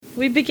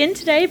We begin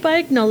today by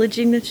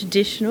acknowledging the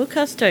traditional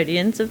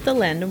custodians of the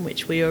land on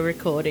which we are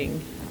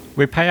recording.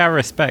 We pay our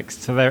respects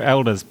to their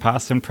elders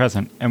past and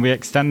present, and we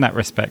extend that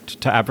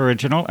respect to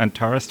Aboriginal and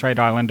Torres Strait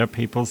Islander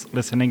peoples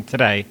listening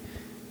today.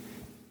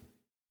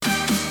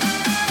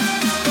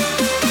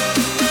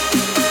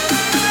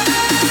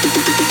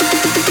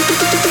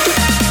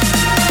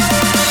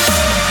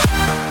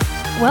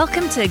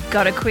 Welcome to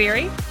Got a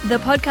Query, the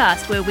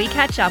podcast where we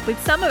catch up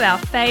with some of our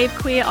fave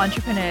queer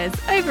entrepreneurs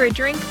over a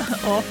drink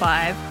or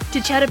five to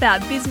chat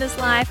about business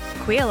life,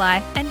 queer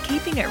life, and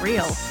keeping it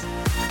real.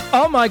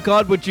 Oh my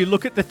God, would you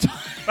look at the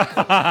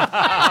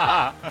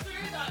time?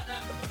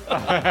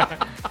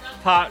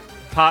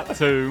 Part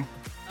 2.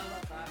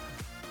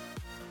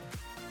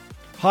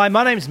 Hi,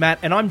 my name's Matt,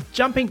 and I'm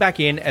jumping back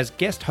in as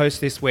guest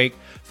host this week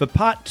for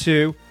part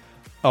 2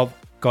 of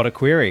Got a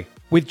Query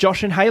with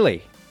Josh and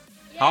Hayley.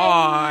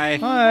 Hi.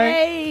 Hi.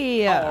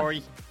 Hey!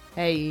 Hi.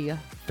 Hey.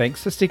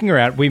 Thanks for sticking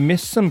around. We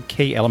missed some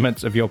key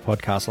elements of your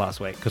podcast last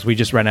week because we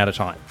just ran out of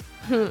time.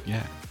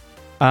 Yeah.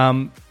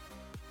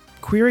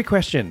 Query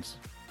questions.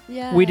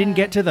 Yeah. We didn't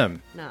get to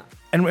them. No.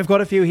 And we've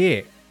got a few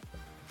here.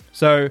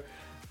 So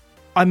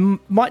I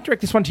might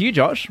direct this one to you,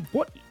 Josh.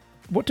 What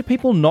do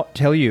people not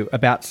tell you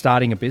about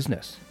starting a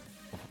business?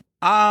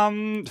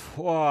 I'd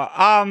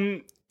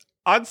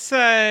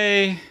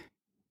say,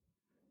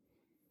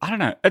 I don't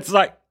know. It's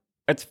like,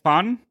 it's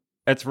fun.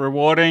 It's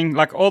rewarding.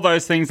 Like all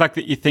those things like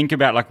that you think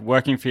about, like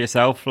working for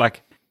yourself.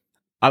 Like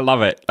I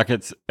love it. Like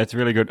it's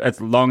really good. It's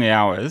long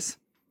hours.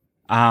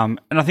 And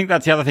I think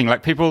that's the other thing.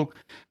 Like people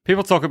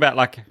talk about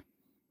like,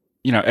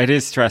 you know, it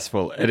is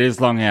stressful. It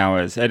is long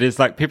hours. It is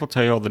like people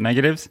tell you all the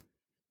negatives.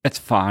 It's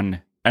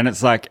fun. And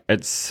it's like,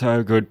 it's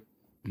so good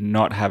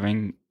not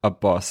having a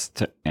boss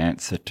to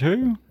answer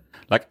to.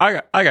 Like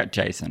I got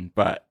Jason,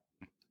 but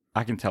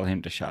I can tell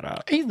him to shut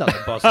up. He's not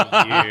the boss of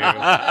you.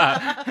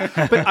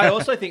 But I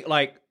also think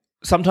like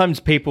sometimes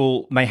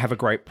people may have a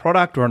great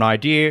product or an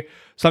idea,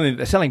 something that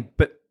they're selling,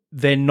 but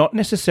they're not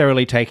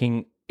necessarily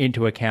taking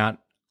into account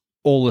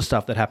all the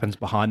stuff that happens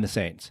behind the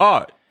scenes.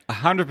 Oh,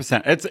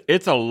 100%.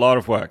 It's a lot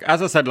of work.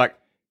 As I said, like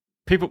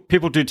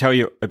people do tell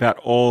you about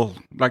all,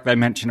 like they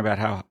mention about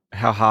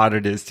how hard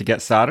it is to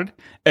get started.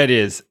 It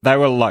is. They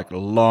were like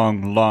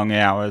long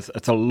hours.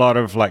 It's a lot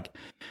of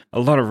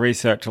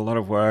research, a lot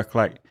of work,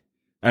 like,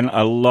 and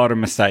a lot of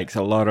mistakes,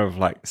 a lot of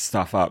like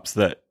stuff ups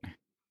that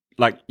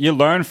like you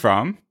learn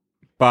from.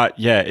 But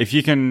yeah, if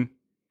you can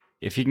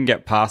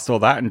get past all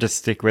that and just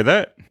stick with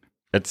it,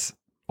 it's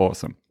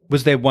awesome.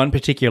 Was there one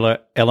particular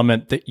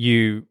element that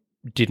you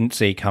didn't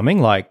see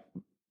coming, like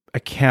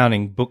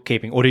accounting,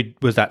 bookkeeping, or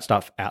was that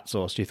stuff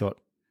outsourced? You thought,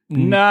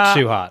 nah,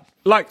 too hard?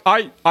 Like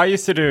I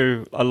used to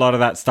do a lot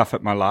of that stuff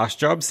at my last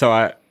job, so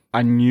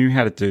I knew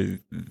how to do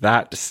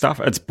that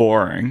stuff. It's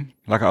boring.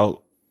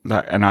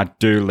 And I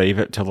do leave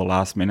it till the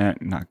last minute,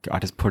 and I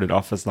just put it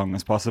off as long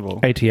as possible.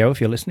 ATO,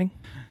 if you're listening.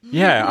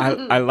 Yeah,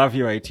 I love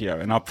you, ATO,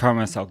 and I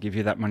promise I'll give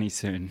you that money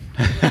soon.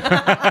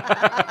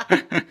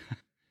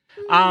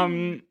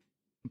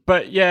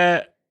 But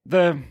yeah,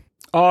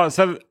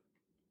 so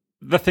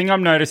the thing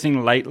I'm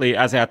noticing lately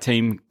as our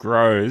team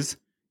grows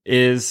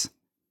is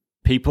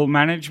people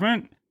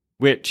management,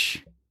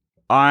 which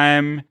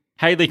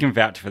Hayley can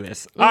vouch for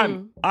this.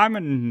 I'm a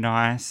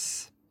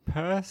nice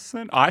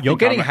person. You're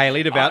getting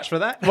Hayley to vouch for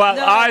that? Well,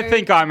 no, I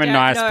think I'm a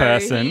nice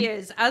person. He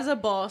is. As a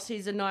boss,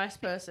 he's a nice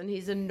person.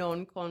 He's a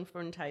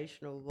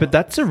non-confrontational boss. But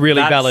that's a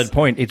really valid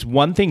point. It's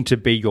one thing to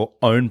be your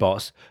own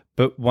boss,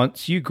 but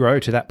once you grow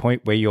to that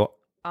point where you're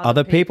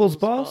other people's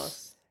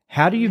boss,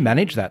 how do you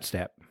manage that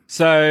step?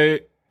 So,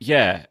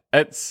 yeah,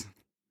 it's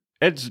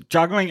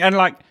juggling and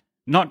like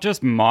not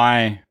just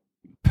my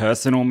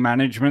personal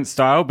management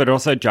style, but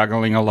also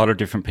juggling a lot of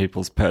different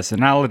people's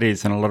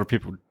personalities and a lot of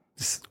people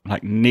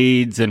like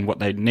needs and what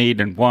they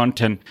need and want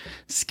and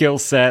skill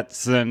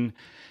sets. And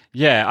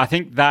yeah, I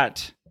think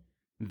that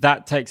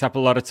takes up a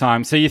lot of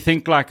time. So you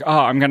think like,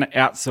 oh, I'm going to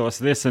outsource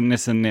this and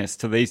this and this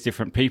to these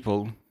different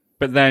people.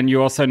 But then you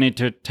also need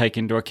to take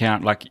into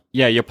account like,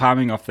 yeah, you're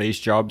palming off these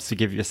jobs to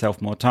give yourself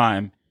more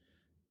time,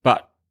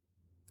 but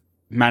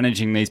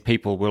managing these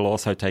people will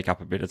also take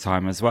up a bit of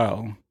time as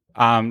well.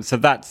 So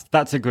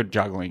that's a good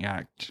juggling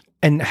act.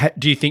 And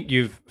do you think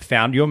you've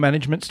found your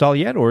management style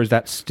yet, or is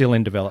that still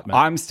in development?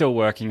 I'm still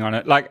working on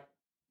it. Like,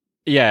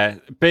 yeah,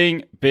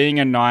 being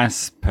a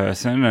nice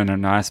person and a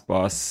nice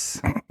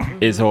boss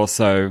is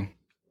also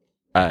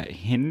a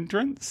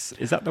hindrance.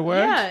 Is that the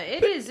word? Yeah,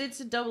 it is. It's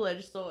a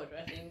double-edged sword,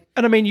 I think.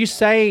 And I mean, you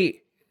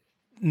say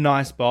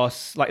nice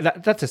boss,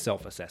 like that's a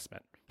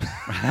self-assessment.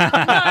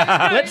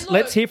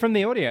 Let's hear from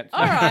the audience.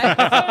 All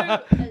right.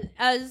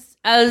 So,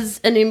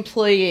 as an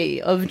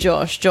employee of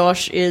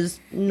Josh is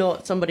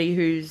not somebody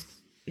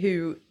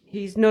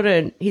he's not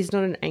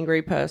an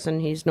angry person.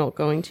 He's not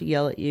going to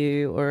yell at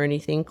you or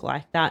anything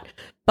like that.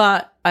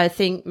 But I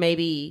think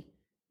maybe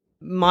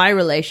my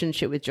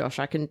relationship with Josh,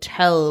 I can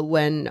tell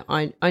when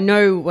I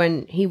know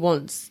when he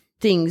wants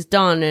things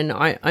done, and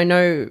I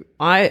know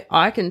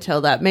I can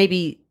tell that.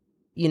 Maybe,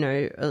 you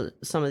know,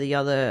 some of the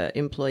other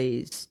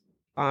employees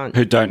aren't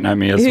Who don't know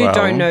me as who well.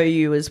 don't know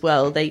you as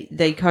well.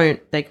 They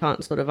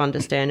can't sort of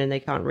understand, and they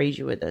can't read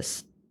you with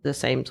the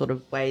same sort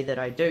of way that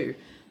I do.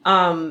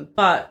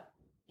 But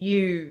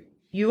you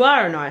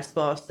are a nice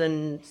boss,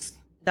 and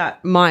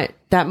that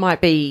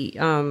might be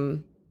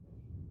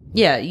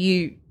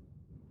you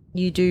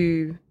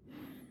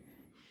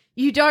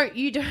don't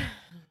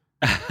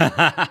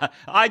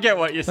I get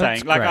what you're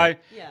saying. Like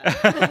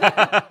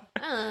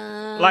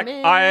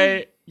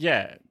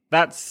yeah.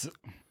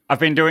 I've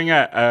been doing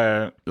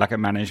a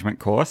management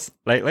course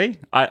lately.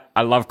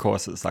 I love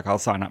courses. Like I'll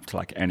sign up to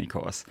like any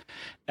course.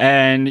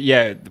 And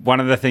yeah, one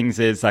of the things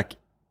is like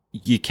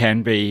you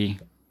can be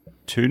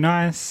too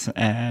nice,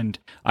 and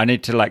I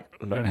need to like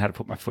learn how to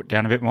put my foot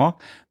down a bit more.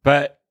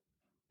 But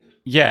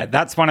yeah,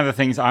 that's one of the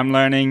things I'm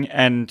learning,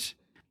 and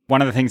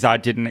one of the things I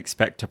didn't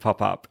expect to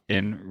pop up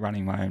in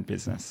running my own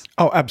business.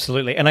 Oh,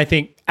 absolutely. And I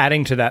think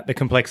adding to that the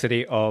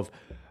complexity of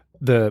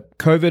the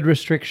COVID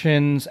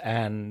restrictions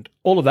and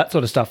all of that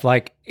sort of stuff,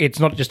 like it's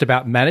not just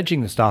about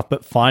managing the staff,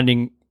 but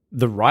finding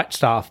the right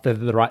staff that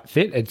are the right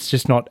fit. It's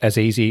just not as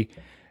easy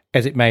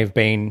as it may have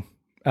been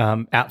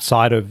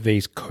outside of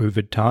these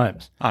COVID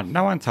times. Oh,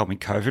 no one told me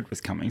COVID was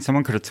coming.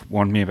 Someone could have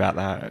warned me about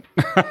that.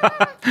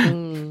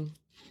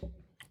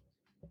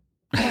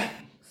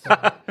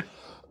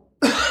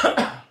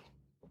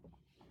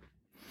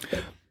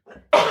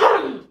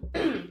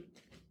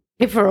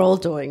 If we're all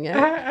doing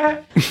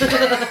it.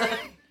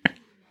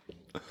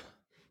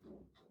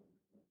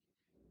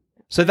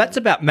 So that's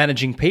about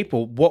managing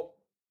people. What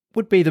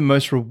would be the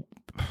most...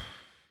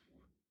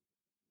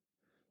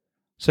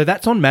 So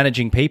that's on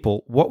managing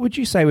people. What would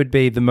you say would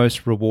be the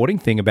most rewarding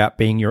thing about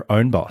being your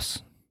own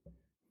boss?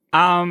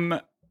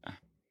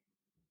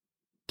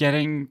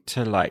 Getting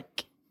to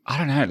like, I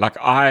don't know, like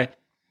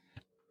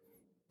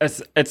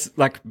it's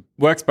like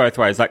works both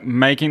ways. Like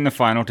making the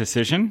final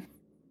decision.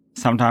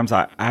 Sometimes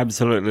I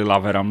absolutely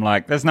love it. I'm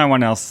like, there's no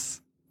one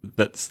else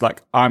that's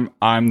like, I'm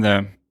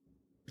the,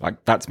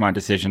 like, that's my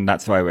decision.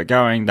 That's the way we're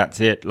going. That's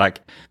it.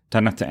 Like,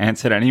 don't have to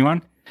answer to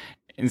anyone.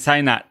 In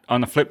saying that,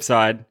 on the flip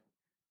side,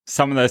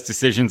 some of those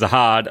decisions are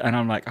hard, and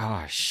I'm like,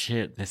 oh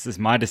shit, this is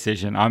my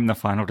decision. I'm the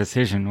final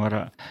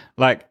decision.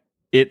 Like,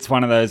 it's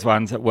one of those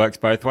ones that works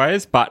both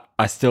ways, but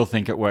I still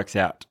think it works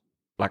out.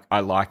 Like, I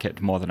like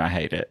it more than I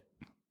hate it.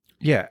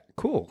 Yeah,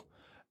 cool.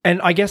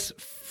 And I guess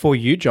for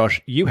you,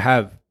 Josh, you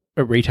have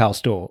a retail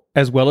store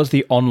as well as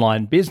the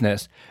online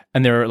business,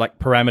 and there are like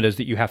parameters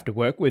that you have to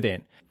work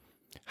within.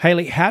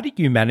 Hayley, how do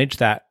you manage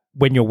that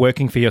when you're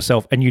working for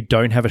yourself and you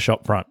don't have a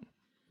shop front?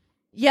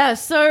 Yeah,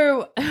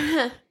 so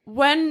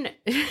when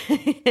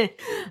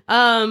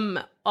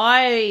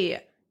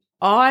I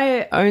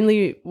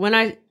only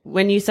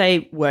when you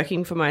say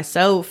working for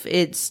myself,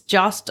 it's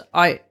just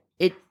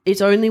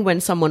it's only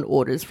when someone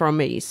orders from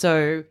me.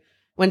 So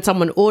when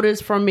someone orders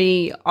from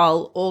me,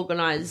 I'll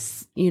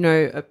organize,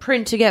 a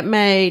print to get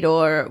made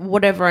or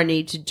whatever I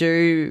need to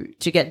do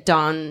to get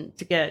done,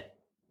 to get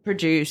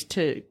produced,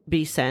 to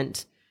be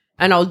sent.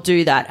 And I'll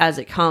do that as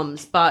it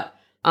comes. But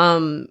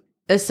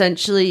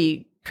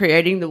essentially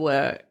creating the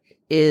work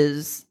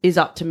is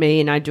up to me,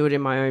 and I do it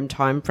in my own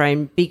time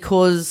frame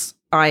because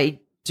I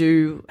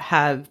do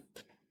have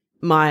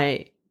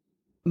my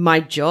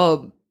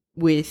job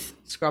with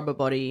Scrubber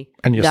Body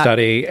and your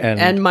study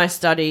and my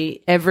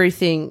study,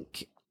 everything,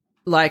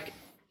 like,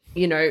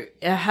 it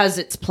has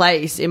its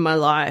place in my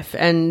life,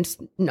 and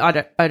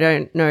I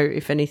don't know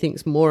if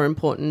anything's more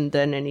important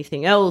than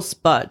anything else,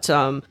 but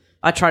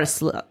I try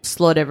to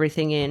slot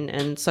everything in.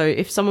 And so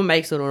if someone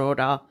makes an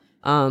order,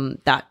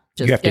 that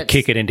just you have to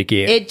kick it into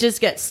gear. It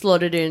just gets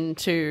slotted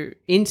into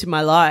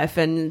my life,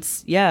 and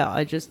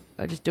I just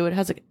do it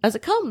as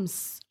it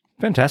comes.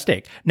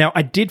 Fantastic. Now,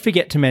 I did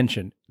forget to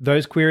mention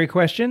those query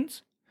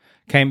questions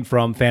came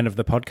from fan of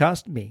the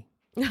podcast, me.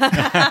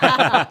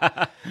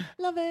 Love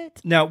it.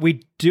 Now,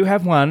 we do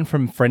have one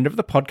from friend of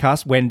the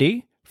podcast,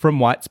 Wendy, from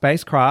White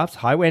Space Crafts.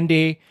 Hi,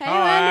 Wendy. Hey,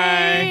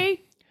 Hi.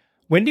 Wendy.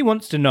 Wendy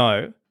wants to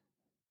know,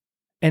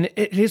 and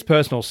it is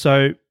personal,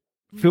 so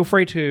feel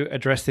free to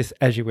address this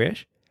as you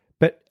wish,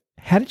 but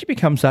how did you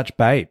become such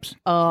babes?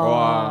 Oh.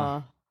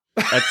 Wow.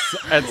 It's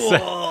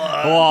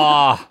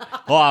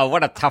wow,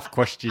 what a tough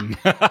question.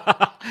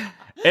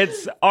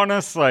 It's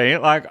honestly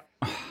like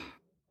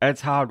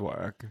it's hard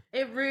work.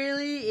 It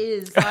really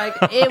is. Like,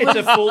 it was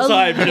a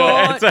full-time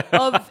lot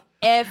of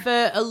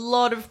effort, a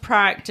lot of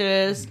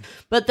practice.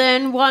 But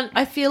then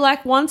I feel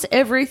like once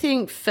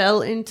everything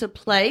fell into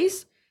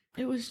place,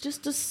 it was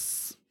just a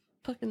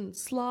fucking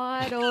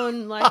slide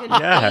on, like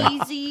an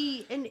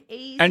easy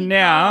And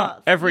now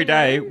path, every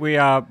day we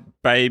are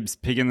babes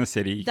pig in the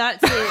city.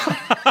 That's it.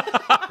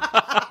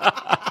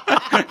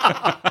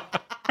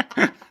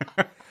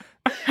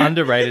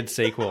 Underrated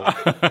sequel.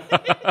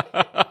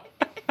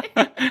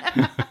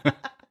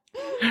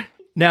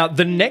 Now,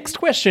 the next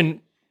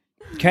question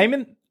came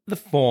in the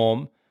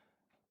form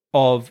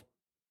of,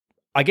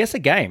 I guess, a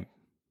game.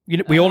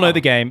 We all know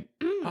the game.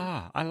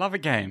 I love a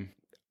game.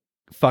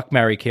 Fuck,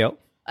 marry, kill.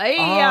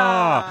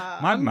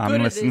 My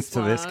mum listens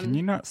to this. Can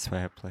you not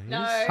swear, please?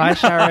 No. Hi,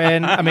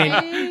 Sharon. I mean,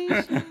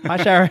 hi,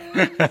 Sharon.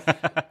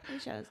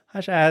 Hi,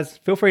 Shaz.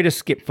 Feel free to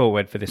skip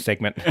forward for this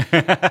segment.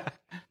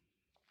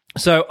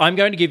 So I'm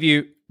going to give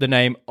you the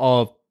name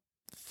of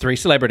 3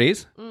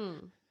 celebrities.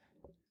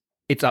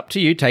 It's up to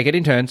you. Take it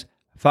in turns.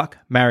 Fuck,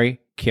 marry,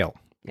 kill.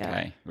 Yeah.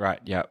 Okay, right,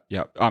 yep.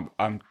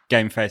 I'm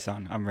game face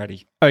on. I'm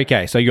ready.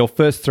 Okay, so your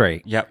first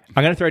 3. Yep,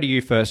 I'm going to throw to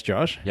you first,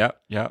 Josh.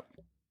 yep,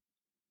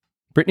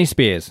 Britney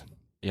Spears,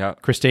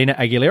 yep, Christina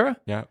Aguilera,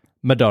 yep.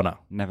 Madonna.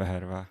 Never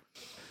heard of her.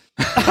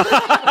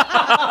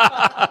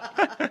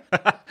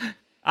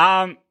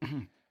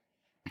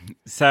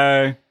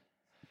 So,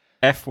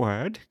 F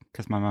word,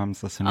 because my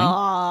mum's listening.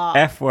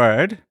 F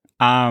word.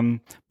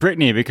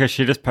 Britney, because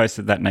she just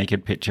posted that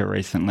naked picture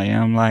recently.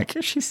 And I'm like,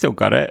 she's still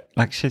got it.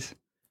 Like, she's...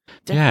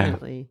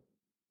 Definitely.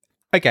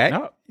 Okay.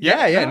 No.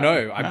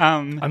 No.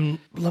 I'm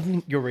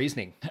loving your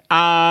reasoning.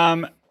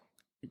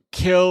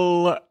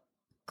 Kill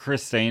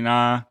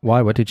Christina.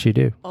 Why? What did she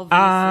do?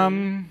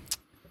 Obviously.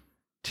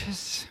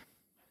 Just...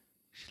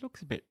 She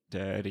looks a bit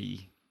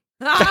dirty.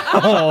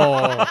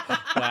 Oh,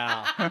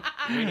 wow.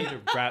 We need to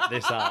wrap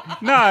this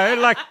up. No,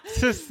 like,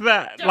 just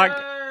that... Like,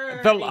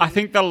 I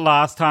think the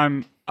last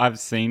time I've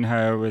seen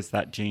her was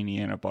that Genie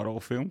in a Bottle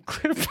film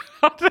clip.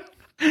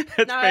 It's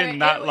been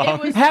that long.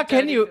 was How a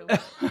can dirty you-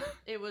 film.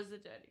 It was a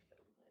dirty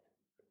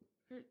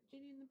film.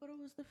 Genie in the Bottle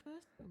was the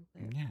first film.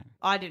 Yeah.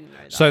 I didn't know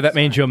that. So that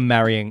means you're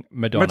marrying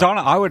Madonna.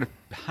 Madonna, I would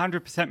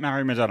 100%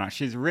 marry Madonna.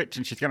 She's rich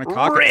and she's going to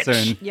cock it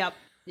soon. Yep.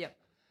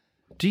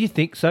 Do you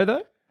think so,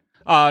 though?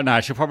 Oh, no,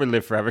 she'll probably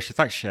live forever. She's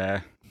like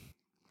Cher.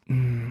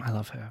 I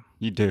love her.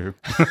 You do.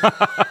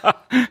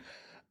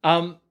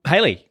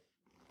 Haley.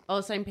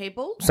 Oh, same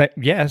people? Same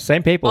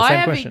people. I Same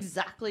have question.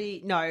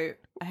 I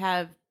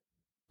have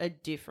a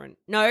different.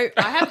 No,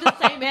 I have the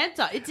same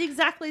answer. It's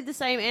exactly the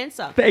same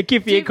answer. Thank you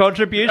for your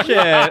contribution.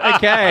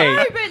 Okay.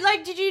 No, but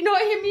like, did you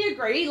not hear me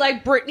agree?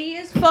 Like, Britney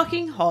is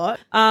fucking hot.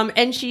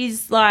 And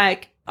she's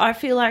like, I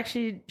feel like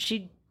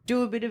she'd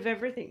do a bit of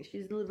everything.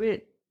 She's a little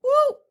bit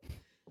woo.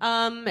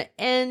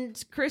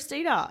 And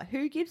Christina,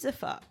 who gives a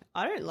fuck?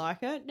 I don't like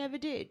her. Never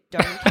did.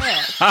 Don't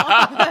care.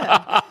 Fuck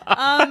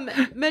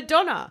her.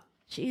 Madonna.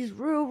 She's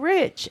real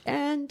rich,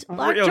 and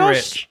like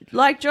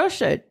Josh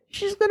said,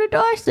 she's gonna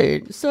die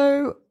soon.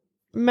 So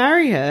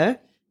marry her,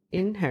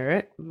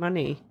 inherit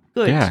money.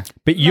 Good. Yeah.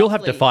 But you'll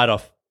have to Lovely. fight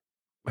off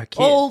her kids.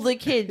 All the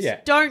kids. Yeah.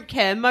 Don't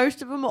care.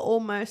 Most of them are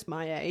almost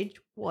my age.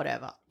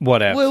 Whatever.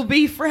 Whatever. We'll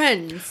be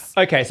friends.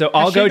 Okay, so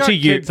I'll Has she go got to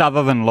you. kids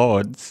other than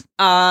Lords.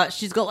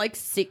 She's got like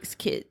 6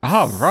 kids.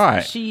 Oh,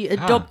 right. She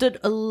adopted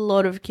a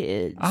lot of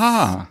kids.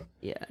 Ah.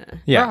 Yeah.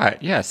 Yeah. Right.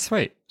 Yeah,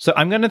 sweet. So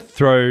I'm going to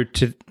throw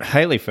to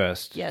Haley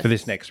first Yes. for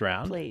this next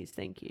round. Please,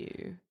 thank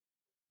you.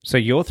 So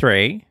you're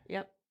 3,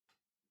 Yep.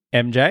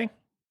 MJ,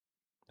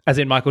 as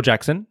in Michael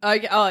Jackson,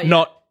 Okay. Oh,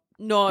 yeah.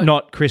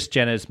 not Kris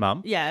Jenner's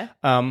mum. Yeah.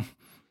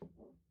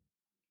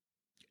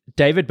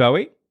 David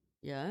Bowie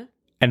Yeah.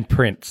 and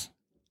Prince.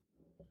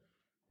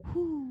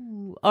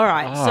 Whew. All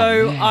right. Oh,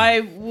 So man. I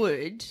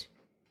would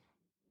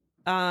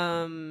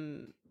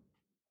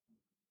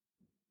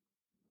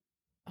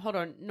hold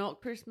on,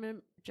 not Chris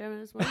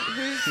Jenner's one.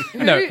 Who?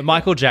 No,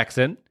 Michael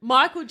Jackson.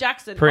 Michael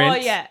Jackson.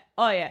 Prince.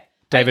 Oh yeah.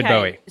 David Okay,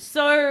 Bowie.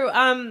 So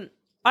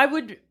I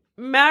would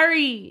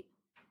marry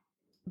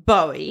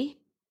Bowie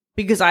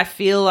because I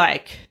feel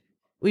like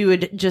we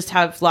would just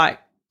have like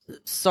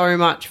so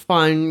much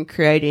fun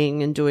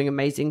creating and doing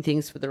amazing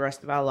things for the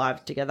rest of our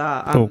lives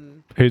together.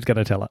 Who's going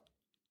to tell it?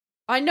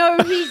 I know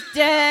he's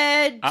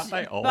dead. Aren't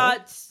they all?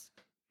 But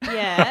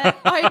yeah,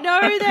 I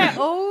know they're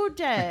all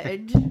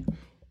dead.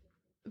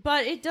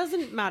 But it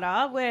doesn't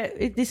matter.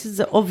 This is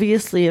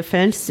obviously a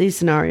fantasy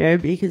scenario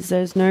because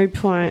there's no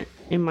point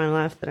in my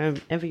life that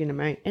I'm ever going to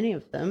marry any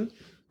of them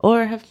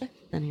or have sex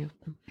with any of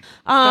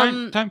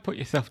them. Don't put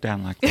yourself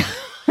down like that.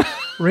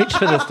 Reach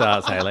for the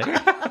stars, Haley.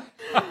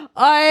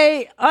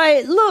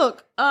 I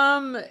look.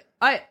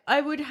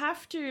 I would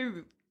have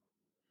to.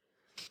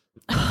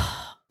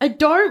 I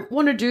don't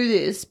want to do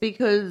this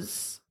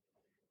because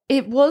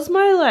it was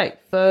my like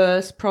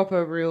first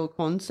proper real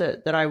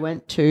concert that I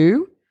went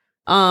to.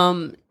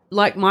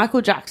 Like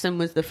Michael Jackson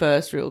was the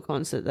first real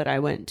concert that I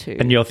went to.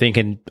 And you're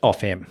thinking off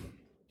him.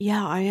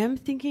 Yeah, I am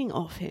thinking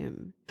of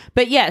him.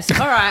 But yes,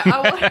 all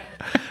right.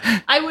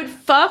 I would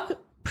fuck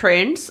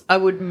Prince. I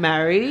would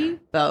marry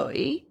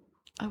Bowie.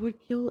 I would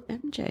kill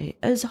MJ.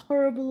 As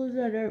horrible as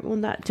I don't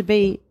want that to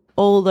be,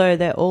 although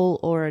they're all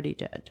already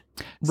dead.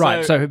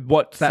 Right, so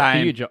what's that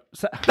same. for you, John?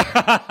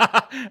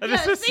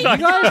 This is see, so- You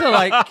guys are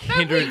like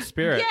kindred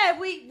spirits. Yeah,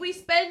 we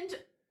spend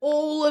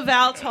all of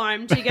our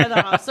time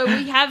together, so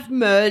we have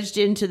merged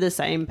into the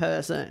same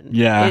person.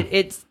 Yeah.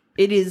 it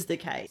is the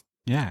case.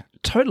 Yeah.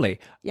 Totally.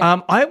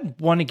 Yeah. I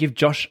want to give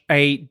Josh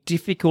a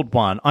difficult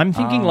one. I'm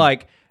thinking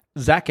like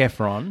Zac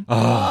Efron.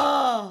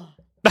 Oh,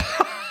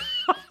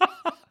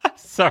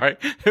 Sorry.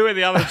 Who are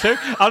the other two?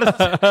 I'll just...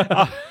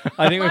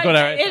 I think we've got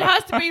our... it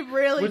has to be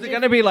really. Was it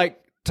going to be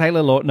like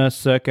Taylor Lautner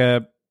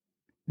circa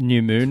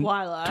New Moon?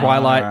 Twilight?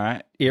 Twilight All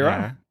right.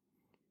 era?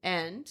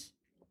 And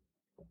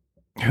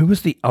Who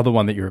was the other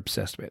one that you're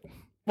obsessed with?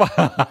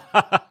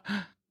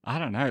 I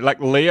don't know,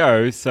 like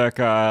Leo,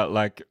 circa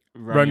like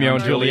Romeo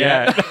and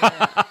Juliet.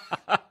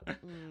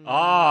 Oh,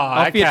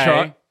 Off okay. you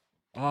trot.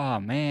 Oh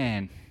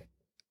man.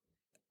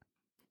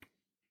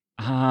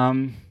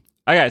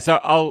 Okay,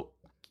 so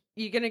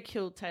You're gonna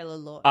kill Taylor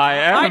Lautner. I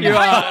am. I know, You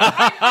are.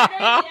 I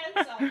know the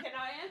answer. Can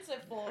I answer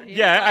for him?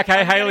 Yeah. Like, Okay,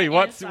 I'm gonna Haley.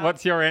 What's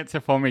answer. your answer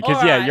for me? Because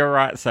All yeah, right. you're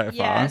right so far.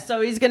 Yeah,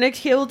 so he's gonna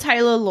kill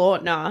Taylor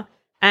Lautner,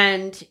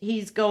 and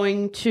he's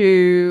going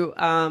to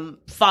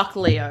fuck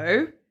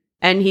Leo,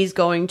 and he's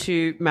going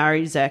to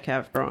marry Zac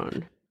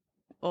Efron.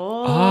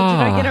 Oh, did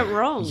I get it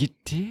wrong? You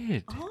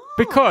did. Oh.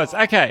 Because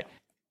okay,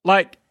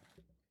 like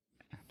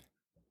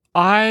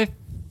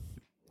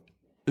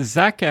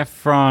Zac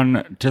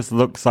Efron just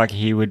looks like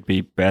he would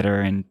be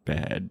better in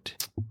bed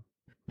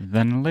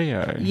than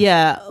Leo.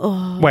 Yeah.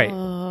 Oh, Wait.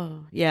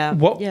 Yeah.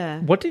 What? Yeah.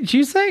 What did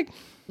you say?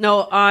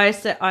 No, I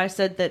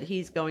said that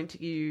he's going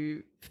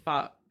to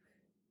fuck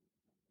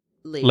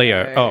Leo.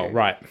 Leo. Oh,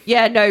 right.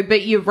 Yeah, no,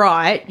 but you're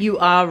right. You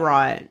are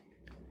right.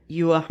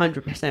 You are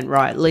 100%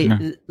 right.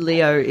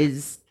 Leo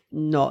is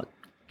not.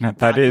 No,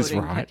 that is good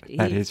in right. bed.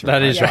 That He- is That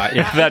right. is right.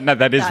 Yeah.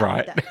 That is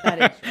right.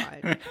 That is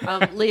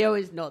right. Leo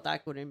is not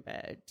that good in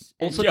bed.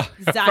 Also,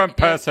 from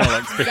personal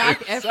experience. Zac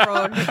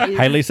Efron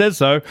Haley says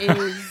so.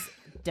 is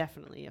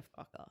definitely a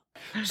fucker.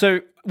 So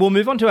we'll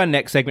move on to our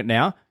next segment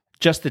now.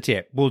 Just the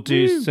tip. We'll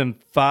do some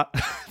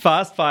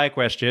fast fire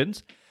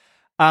questions.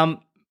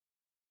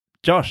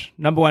 Josh,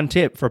 number one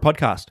tip for a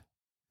podcast.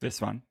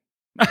 This one.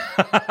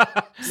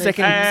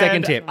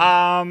 Second tip.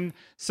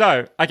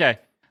 So, okay.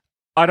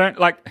 I don't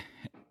like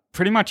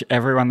pretty much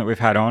everyone that we've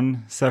had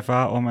on so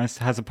far almost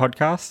has a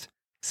podcast.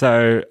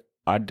 So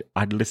I'd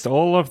list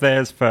all of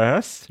theirs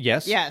first.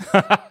 Yes. Yes.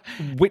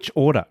 Which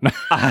order?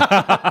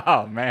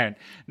 Oh man.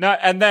 No,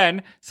 and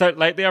then so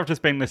lately I've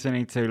just been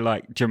listening to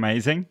like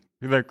Jamazing,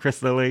 the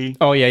Chris Lilly.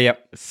 Oh, yeah, yeah.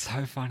 It's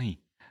so funny,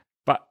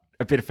 but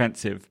a bit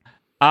offensive.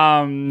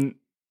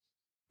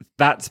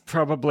 That's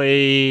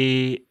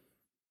probably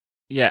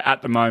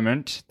at the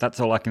moment, that's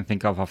all I can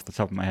think of off the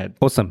top of my head.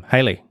 Awesome.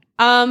 Haley.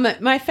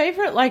 My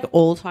favorite like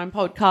all-time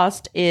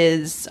podcast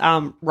is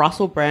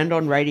Russell Brand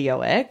on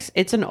Radio X.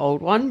 It's an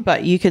old one,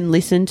 but you can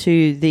listen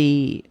to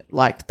the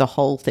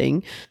whole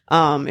thing.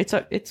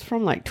 It's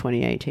from like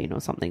 2018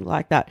 or something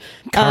like that.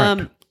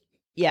 Current.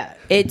 Yeah,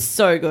 it's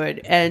so good.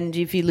 And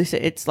if you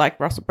listen, it's like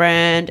Russell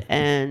Brand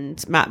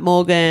and Matt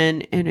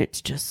Morgan, and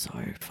it's just so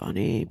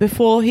funny.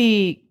 Before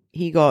he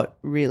got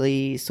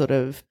really sort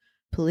of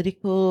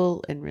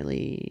political and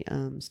really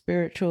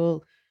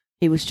spiritual,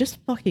 he was just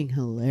fucking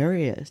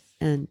hilarious.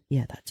 And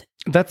yeah, that's it.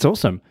 That's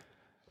awesome.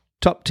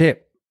 Top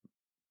tip.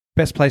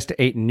 Best place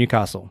to eat in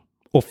Newcastle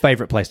or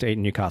favorite place to eat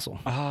in Newcastle?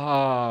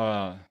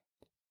 Oh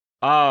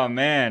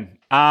man.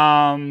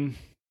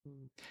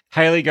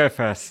 Haley, go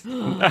first.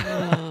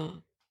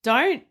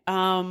 Don't.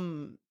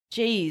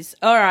 Geez.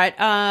 All right.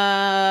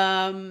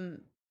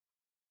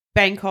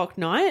 Bangkok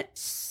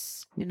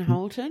Nights in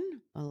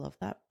Hamilton. I love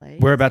that place.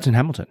 Whereabouts in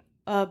Hamilton?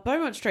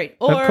 Beaumont Street.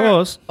 Of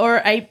course.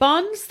 Or Eight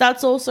Buns.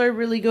 That's also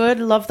really good.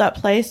 Love that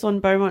place on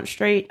Beaumont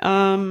Street.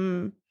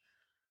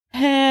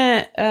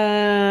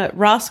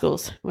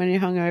 Rascals. When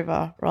you're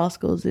hungover,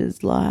 Rascals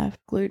is live,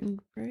 gluten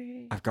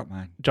free. I've got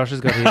mine. Josh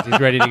has got his. He's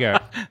ready to go.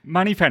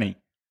 Money Penny.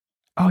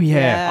 Oh, yeah.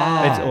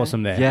 Yeah. It's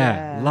awesome there.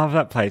 Yeah, love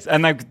that place.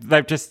 And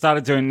they've just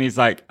started doing these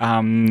like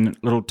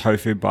little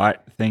tofu bite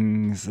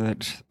things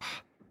that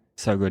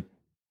so good.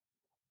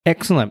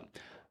 Excellent.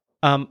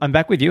 I'm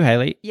back with you,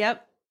 Haley.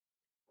 Yep.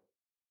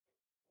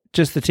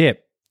 Just the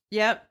tip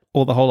Yep.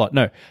 or the whole lot?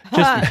 No,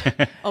 just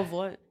Of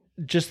what?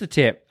 just the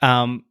tip.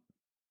 Top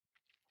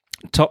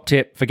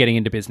tip for getting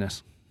into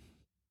business.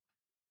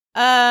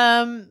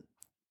 I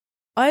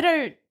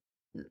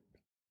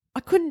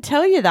couldn't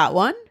tell you that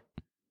one.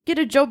 Get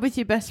a job with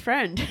your best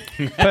friend.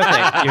 Perfect.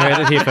 You heard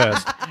it here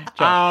first.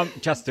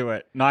 Just do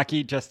it.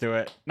 Nike, just do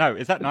it. No,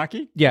 is that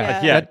Nike?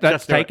 Yeah, Yeah, that's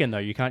just do it. taken though.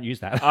 You can't use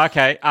that.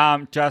 Okay,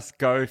 just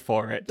go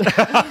for it.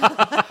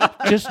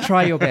 Just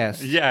try your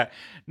best. Yeah.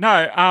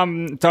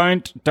 No,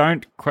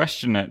 don't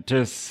question it.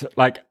 Just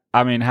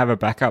have a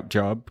backup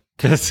job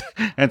because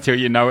until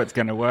you know it's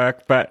going to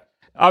work. But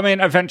I mean,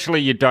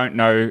 eventually you don't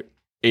know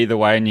either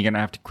way, and you're going to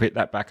have to quit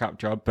that backup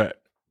job. But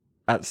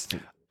that's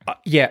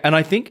Yeah, and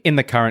I think in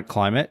the current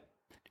climate,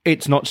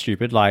 it's not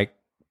stupid. Like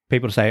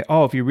people say,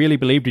 "Oh, if you really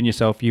believed in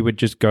yourself, you would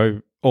just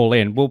go all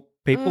in." Well,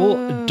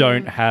 people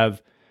don't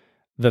have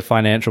the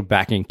financial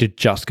backing to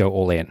just go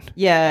all in.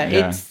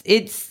 Yeah.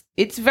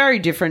 It's very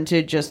different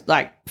to just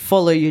like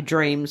follow your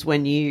dreams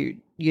when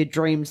your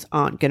dreams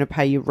aren't going to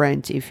pay your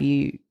rent if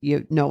you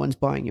no one's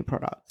buying your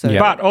product. So, Yeah.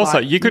 But also,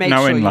 like, you could make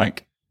know sure in you-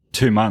 like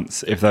 2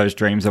 months if those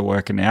dreams are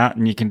working out,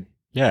 and you can,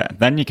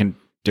 then you can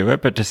do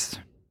it. But just,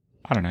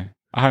 I don't know,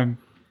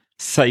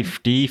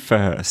 safety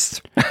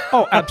first.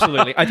 Oh,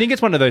 absolutely. I think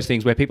it's one of those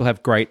things where people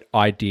have great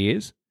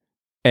ideas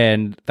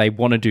and they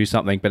want to do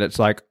something, but it's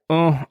like,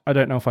 oh, I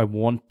don't know if I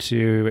want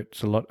to.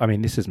 It's a lot. I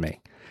mean, this is me.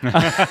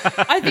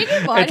 I think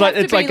it might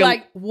have to be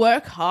like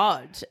work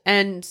hard,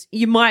 and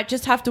you might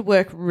just have to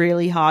work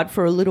really hard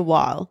for a little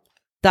while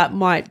that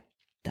might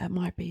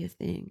be a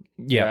thing.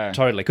 Yeah,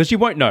 totally. Because you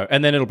won't know.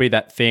 And then it'll be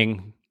that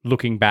thing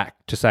looking back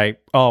to say,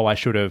 oh, I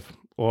should have,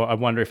 or I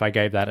wonder if I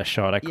gave that a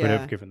shot. I could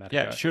have given that a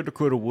Yeah, go. shoulda,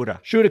 coulda, woulda.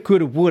 Shoulda,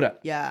 coulda, woulda.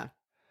 Yeah.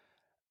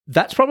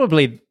 That's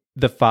probably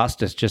the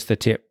fastest, just the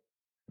tip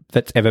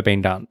that's ever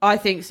been done. I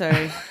think so.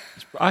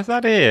 Is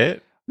that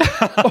it?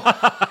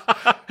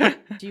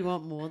 Do you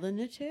want more than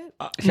a tip?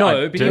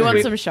 No, I because Do you want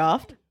we- some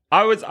shaft?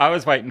 I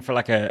was waiting for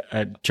like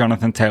a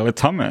Jonathan Taylor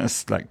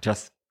Thomas, like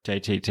just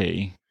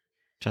JTT.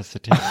 Just a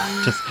tip.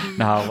 Just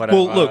no, whatever.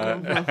 Well, look,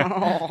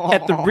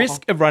 at the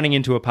risk of running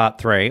into a part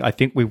 3, I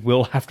think we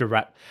will have to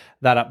wrap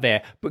that up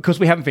there because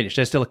we haven't finished.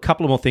 There's still a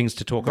couple more things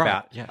to talk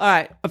about. Yes. All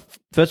right.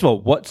 First of all,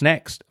 what's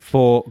next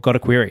for Got a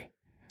Query?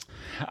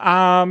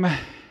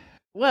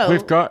 Well,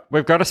 We've got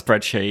a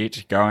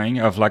spreadsheet going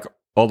of like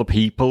all the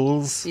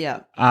peoples.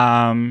 yeah.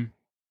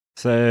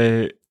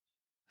 So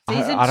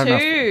Season I don't know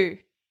 2. if-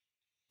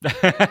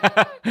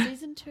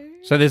 Season 2?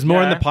 So there's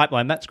more in Yeah. the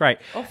pipeline. That's great.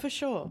 Oh, for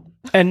sure.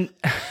 And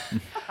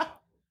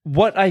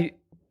what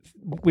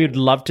we'd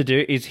love to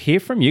do is hear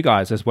from you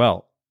guys as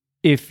well.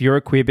 If you're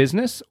a queer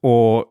business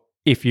or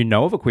if you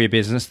know of a queer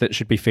business that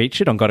should be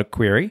featured on Got a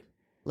Query,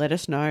 Let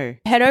us know.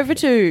 Head over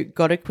to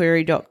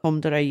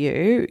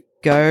gotaquery.com.au,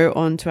 go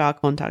onto our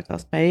contact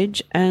us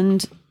page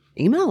and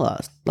email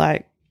us.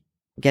 Like,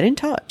 get in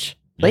touch,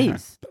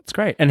 please. that's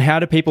great. And how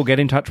do people get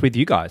in touch with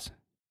you guys?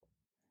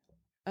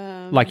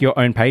 Like your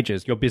own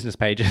pages, your business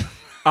pages.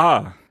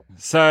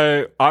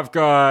 So I've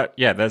got,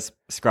 there's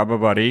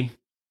Scrubberbody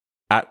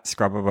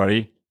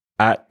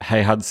at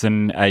Hey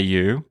Hudson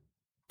AU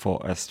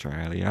for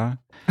Australia.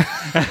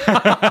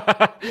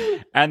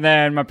 And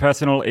then my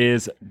personal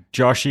is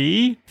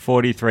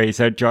Joshy43.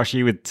 So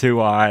Joshy with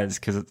 2 eyes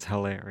because it's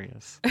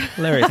hilarious.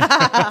 Hilarious.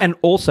 And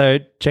also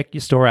check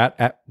your store out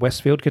at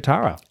Westfield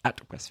Katara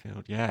At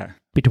Westfield, yeah.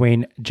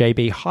 between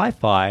JB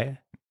Hi-Fi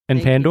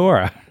and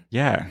Pandora.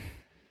 Yeah.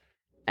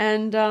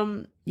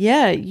 And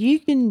you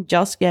can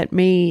just get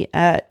me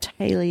at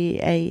Hayley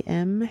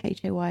AM,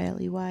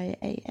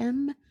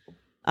 HAYLEYAM,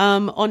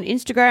 on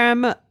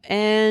Instagram,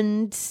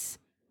 and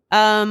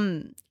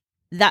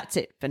that's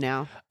it for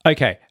now.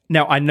 Okay.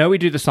 Now, I know we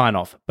do the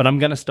sign-off, but I'm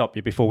going to stop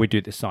you before we do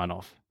this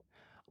sign-off.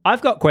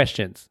 I've got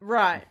questions.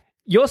 Right.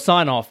 Your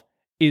sign-off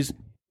is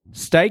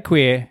stay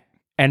queer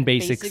and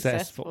be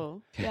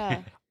successful.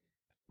 Yeah.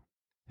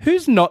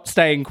 Who's not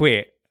staying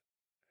queer?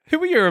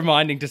 Who are you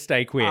reminding to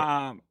stay queer?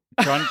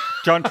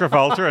 John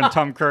Travolta and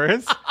Tom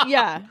Cruise.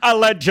 Yeah.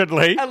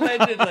 Allegedly.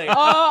 Allegedly.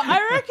 Oh,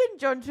 I reckon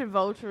John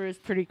Travolta is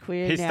pretty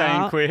queer He's now.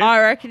 staying queer? I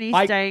reckon he's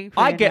staying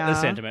queer I get the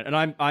now. sentiment,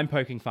 and I'm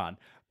poking fun.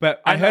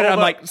 But I And heard it, all I'm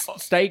the- like,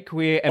 stay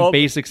queer and all-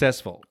 be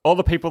successful. All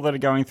the people that are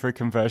going through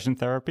conversion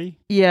therapy,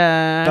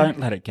 Yeah. don't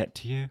let it get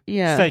to you.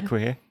 Yeah. Stay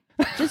queer.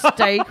 Just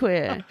stay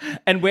queer.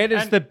 And where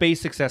does the be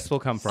successful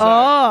come from?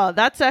 Oh,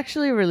 that's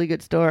actually a really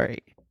good story.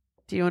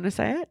 Do you want to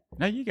say it?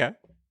 No, you go.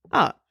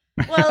 Oh.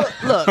 Well,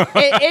 look,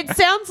 it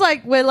sounds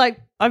like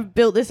I've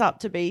built this up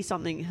to be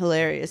something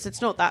hilarious. It's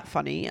not that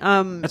funny.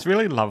 It's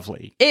really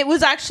lovely. It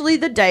was actually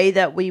the day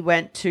that we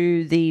went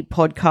to the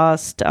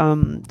podcast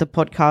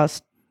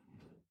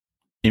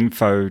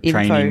Info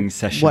training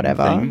session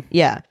whatever. thing.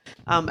 Yeah.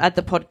 At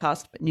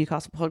the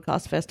Newcastle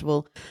Podcast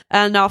Festival.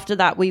 And after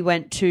that we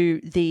went to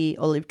the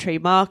Olive Tree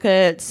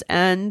Markets,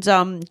 and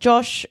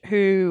Josh,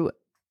 who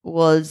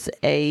was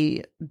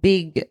a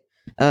big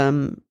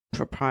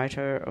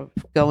proprietor of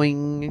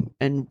going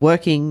and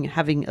working,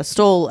 having a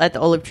stall at the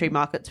Olive Tree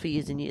Markets for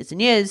years and years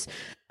and years,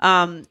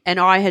 and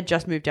I had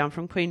just moved down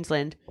from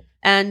Queensland.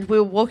 And we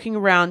were walking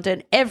around,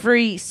 and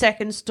every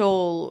second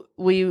stall,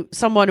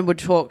 someone would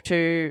talk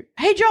to,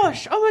 "Hey,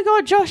 Josh! Oh my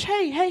God, Josh!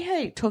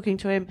 Hey!" Talking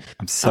to him.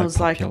 I'm so I was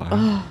popular. like,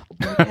 "Oh,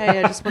 okay.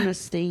 I just want to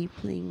see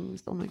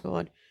things. Oh my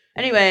God."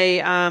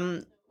 Anyway,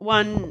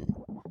 one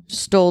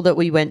stall that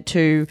we went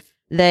to,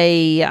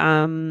 they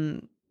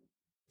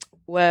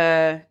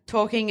were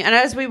talking, and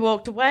as we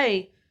walked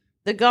away,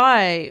 the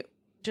guy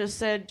just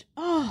said,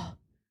 "Oh,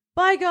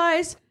 bye,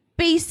 guys.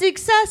 Be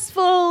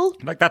successful."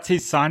 Like, that's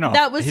his sign off.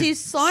 That was his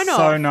sign-off.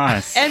 So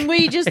nice. And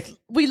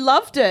we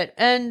loved it.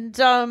 And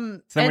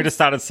so then we just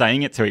started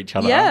saying it to each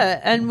other. yeah,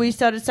 and we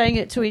started saying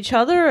it to each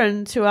other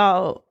and to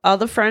our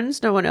other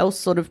friends. No one else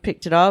sort of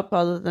picked it up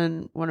other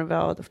than one of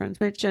our other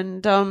friends, Mitch.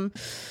 And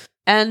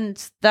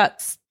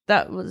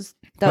that was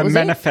We're it.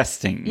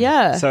 manifesting.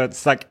 Yeah. So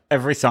it's like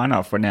every sign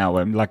off we're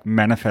like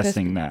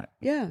manifesting that.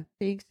 Yeah,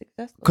 being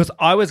successful. Because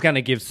I was going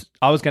to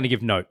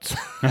give notes.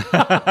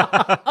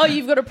 Oh,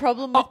 you've got a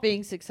problem with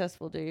being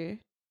successful, do you?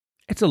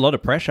 It's a lot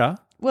of pressure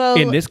Well,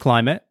 in this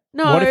climate.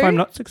 no. What if I'm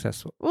not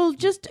successful? Well,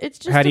 it's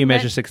just. How do you a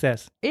measure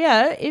success?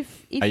 Yeah,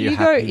 if Are you you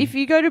go happy? if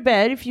you go to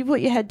bed, if you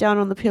put your head down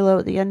on the pillow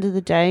at the end of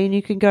the day and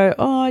you can go,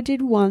 "Oh, I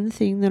did one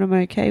thing that I'm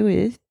okay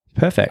with."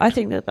 Perfect. I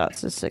think that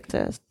that's a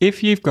success.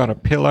 If you've got a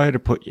pillow to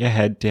put your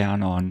head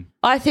down on.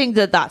 I think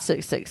that that's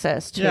a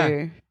success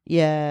too.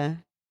 Yeah.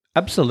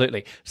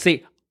 Absolutely.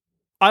 See,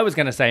 I was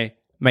going to say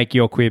make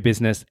your queer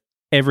business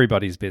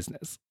everybody's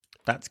business.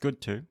 That's good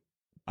too.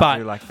 But- I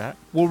do like that.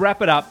 We'll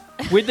wrap it up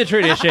with the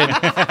tradition.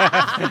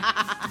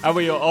 Are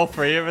we all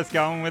three of us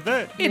going with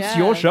it? It's Yeah.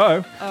 your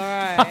show. All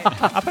right.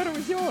 I thought it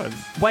was yours.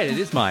 Wait, it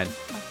is mine.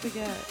 I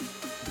forget.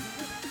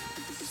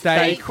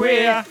 Stay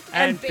queer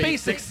and be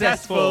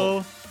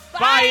successful.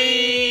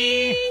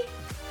 Bye.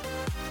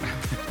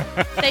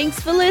 Thanks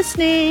for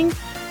listening.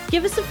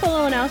 Give us a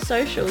follow on our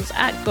socials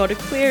at Got a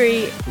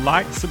Query.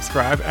 Like,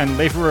 subscribe, and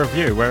leave a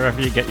review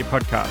wherever you get your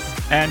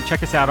podcasts. And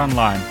check us out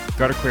online,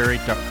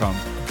 gotaquery.com.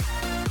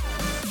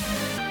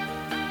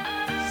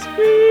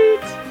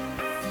 Sweet.